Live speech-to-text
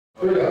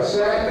We got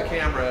set. The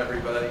camera,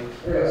 everybody.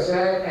 We got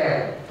set,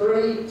 and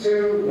 3,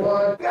 2,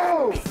 1,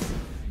 go!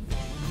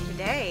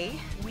 Today,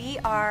 we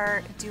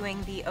are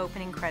doing the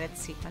opening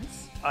credits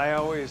sequence. I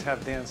always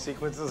have dance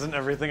sequences in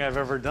everything I've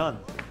ever done.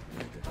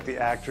 The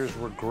actors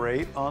were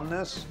great on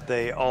this.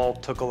 They all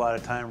took a lot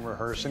of time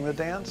rehearsing the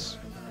dance.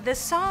 The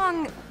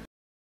song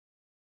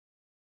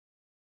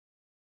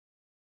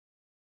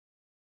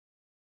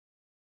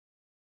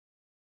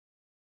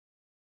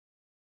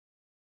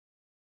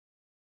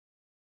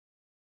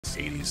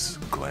 '80s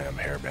glam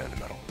hairband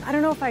metal. I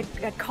don't know if I'd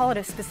call it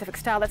a specific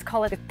style. Let's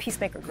call it a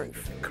Peacemaker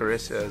groove.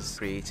 Carissa's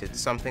created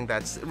something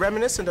that's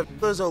reminiscent of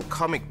those old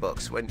comic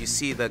books when you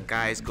see the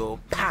guys go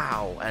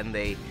pow and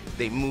they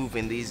move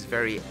in these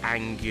very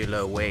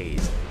angular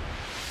ways.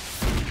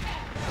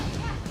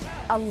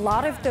 A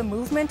lot of the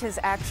movement is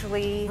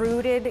actually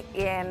rooted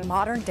in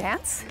modern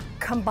dance,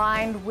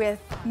 combined with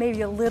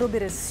maybe a little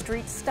bit of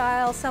street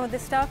style, some of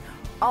this stuff.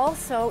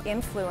 Also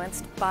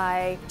influenced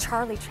by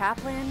Charlie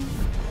Chaplin,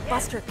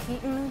 Buster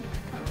Keaton.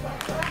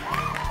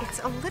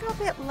 It's a little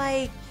bit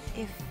like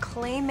if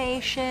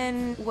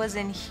claymation was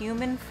in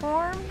human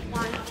form.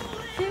 1, 2,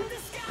 3.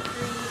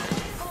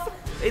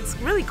 It's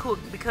really cool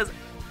because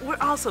we're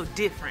all so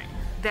different.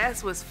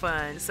 That's what's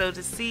fun. So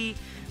to see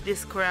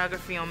this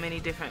choreography on many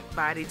different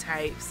body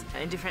types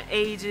and different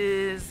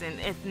ages and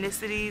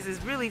ethnicities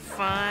is really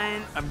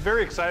fun. I'm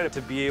very excited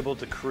to be able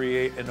to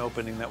create an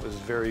opening that was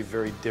very,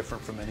 very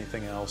different from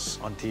anything else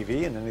on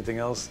TV and anything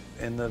else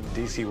in the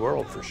DC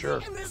world, for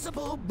sure.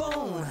 Invisible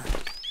bone.